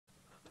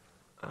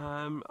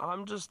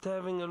I'm just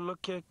having a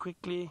look here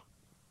quickly.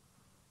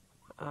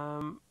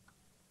 Now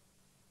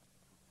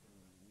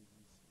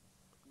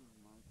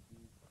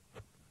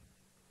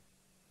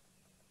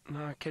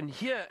I can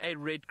hear a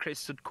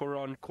red-crested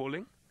Korhaan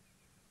calling.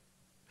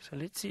 So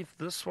let's see if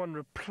this one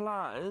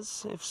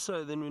replies. If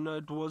so, then we know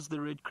it was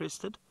the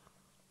red-crested.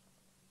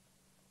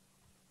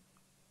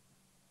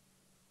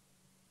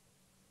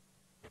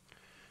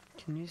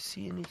 Can you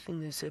see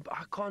anything there, Seb?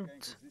 I can't.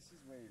 Okay, this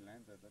is where he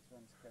landed. That's why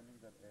I'm scanning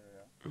that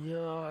area.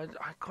 Yeah,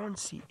 I can't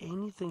see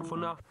anything for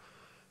now.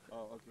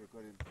 Oh, okay,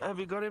 got him. Have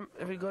you got him?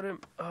 Have you got him?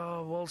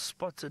 Oh, well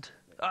spotted.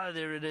 Ah,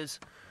 there it is.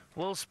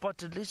 Well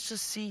spotted. Let's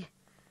just see.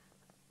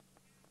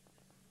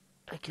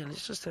 Okay,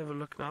 let's just have a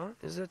look now.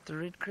 Is that the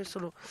red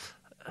crested or...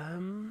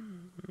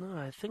 no,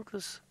 I think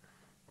this...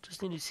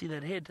 Just need to see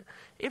that head.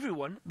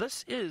 Everyone,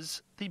 this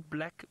is the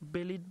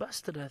black-bellied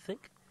bustard, I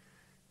think.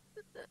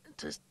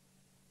 Just...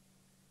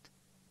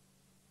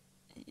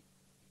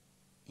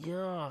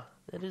 Yeah,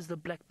 that is the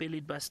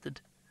black-bellied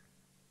bustard.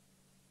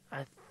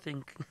 I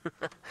think.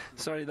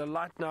 Sorry, the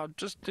light now.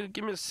 Just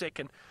give me a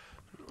second.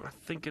 I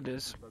think it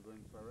is.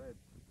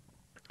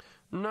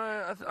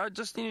 No, I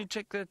just need to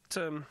check that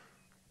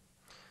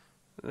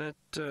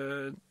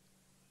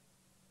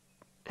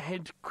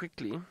head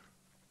quickly.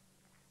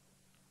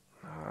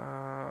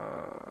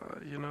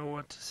 You know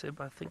what, Seb?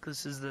 I think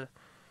this is the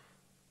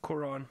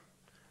Korhaan.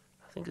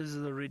 I think this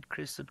is the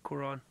red-crested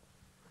Korhaan.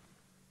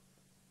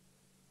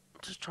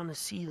 Just trying to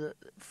see the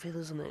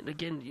feathers on it.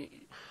 Again,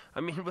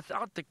 I mean,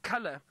 without the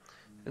color,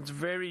 it's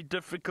very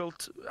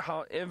difficult.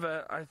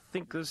 However, I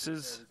think this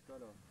is...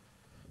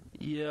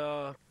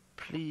 Yeah,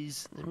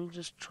 please. Let me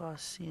just try to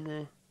see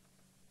there.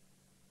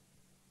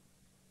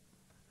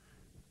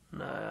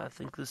 No, I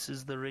think this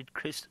is the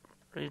red-crested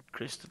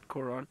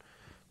Korhaan.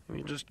 Let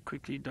me just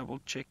quickly double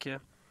check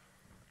here.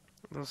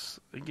 This,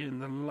 again,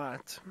 the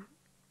light.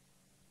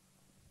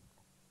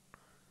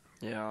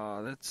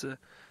 Yeah, that's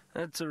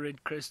a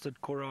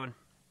red-crested Korhaan.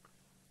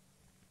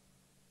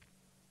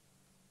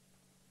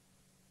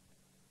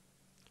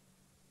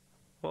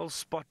 Well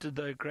spotted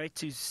though, great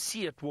to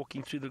see it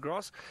walking through the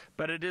grass,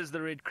 but it is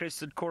the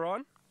red-crested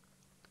Korhaan.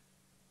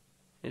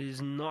 It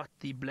is not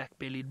the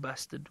black-bellied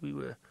bustard we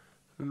were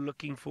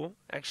looking for.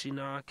 Actually,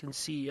 now I can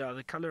see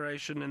the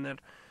coloration and that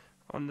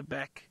on the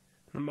back,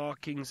 the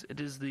markings. It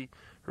is the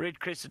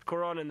red-crested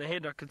Korhaan, and the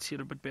head I can see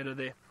it a bit better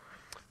there.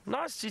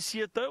 Nice to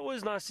see it though,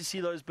 always nice to see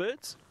those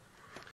birds.